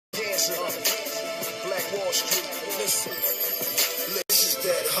Black Wall Street, listen. This is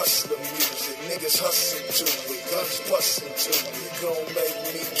that hustler music. Niggas hustle to it, guns busting to it. You gon' make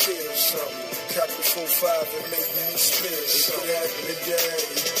me kill something. Cop the 4-5 and make me spill something. It happen today.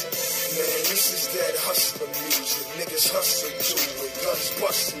 Man, this is that hustler music. Niggas hustle to it, guns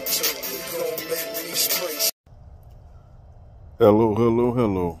busting to it. You gon' make me spray. Hello, hello,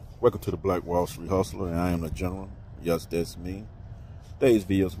 hello. Welcome to the Black Wall Street Hustler, and I am the General. Yes, that's me. Today's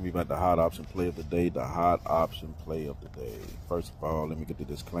video is going to be about the hot option play of the day. The hot option play of the day. First of all, let me get the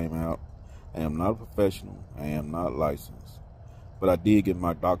disclaimer out. I am not a professional. I am not licensed. But I did get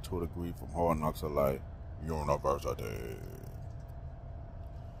my doctoral degree from Hard Knocks of Life University.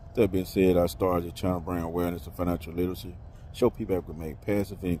 That being said, I started a channel bring awareness to financial literacy. Show people how to make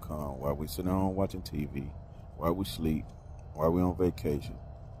passive income while we sit home watching TV, while we sleep, while we on vacation,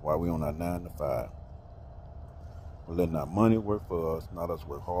 while we on our 9 to 5. We're letting our money work for us, not us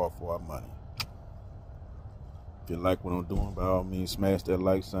work hard for our money. If you like what I'm doing, by all means, smash that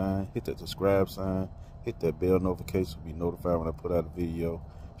like sign, hit that subscribe sign, hit that bell notification to be notified when I put out a video.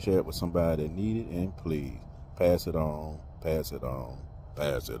 Share it with somebody that need it, and please, pass it on, pass it on,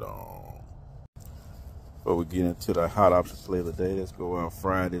 pass it on. Before we get into the hot option play of the day, let's go out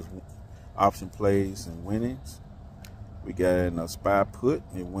Friday's option plays and winnings. We got in a SPY put,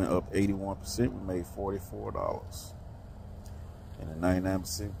 it went up 81%, we made $44. In the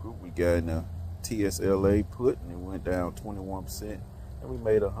 99% group, we got in a TSLA put, and it went down 21%, and we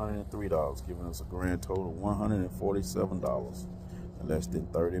made $103, giving us a grand total of $147 in less than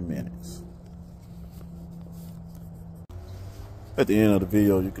 30 minutes. At the end of the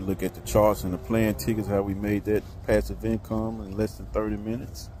video, you can look at the charts and the playing tickets, how we made that passive income in less than 30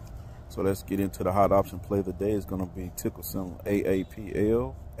 minutes. So let's get into the hot option play of the day. It's going to be ticker symbol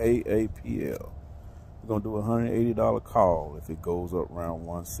AAPL. AAPL. We're going to do a $180 call if it goes up around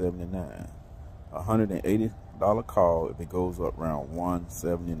 179. $180 call if it goes up around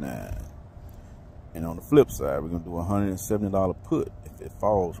 179. And on the flip side, we're going to do a $170 put if it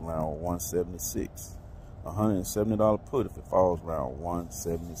falls around 176. $170 put if it falls around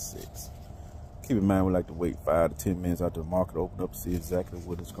 176. Keep in mind, we like to wait 5 to 10 minutes after the market open up to see exactly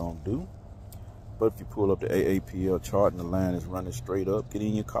what it's going to do. But if you pull up the AAPL chart and the line is running straight up, get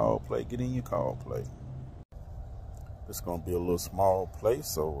in your call play, get in your call play. It's going to be a little small play,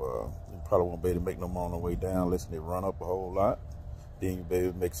 so you probably won't be able to make no more on the way down unless they run up a whole lot. Then you'll be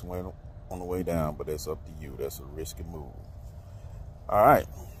able to make some way on the way down, but that's up to you. That's a risky move. All right.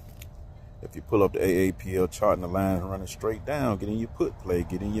 If you pull up the AAPL chart and the line is running straight down, get in your put play,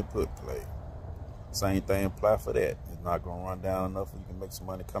 get in your put play. Same thing apply for that. It's not going to run down enough where you can make some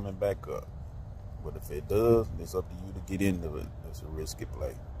money coming back up. But if it does, it's up to you to get into it. It's a risky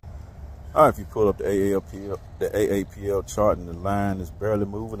play. All right, if you pull up the AAPL chart and the line is barely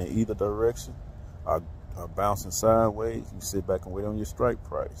moving in either direction, or bouncing sideways, you sit back and wait on your strike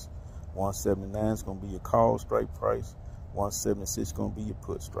price. 179 is going to be your call strike price. 176 is going to be your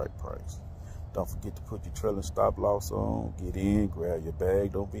put strike price. Don't forget to put your trailing stop loss on. Get in, grab your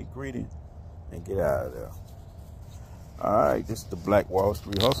bag. Don't be greedy. And get out of there. All right, this is the Black Wall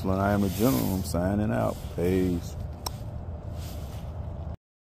Street Hustler, and I am the General. I'm signing out. Peace.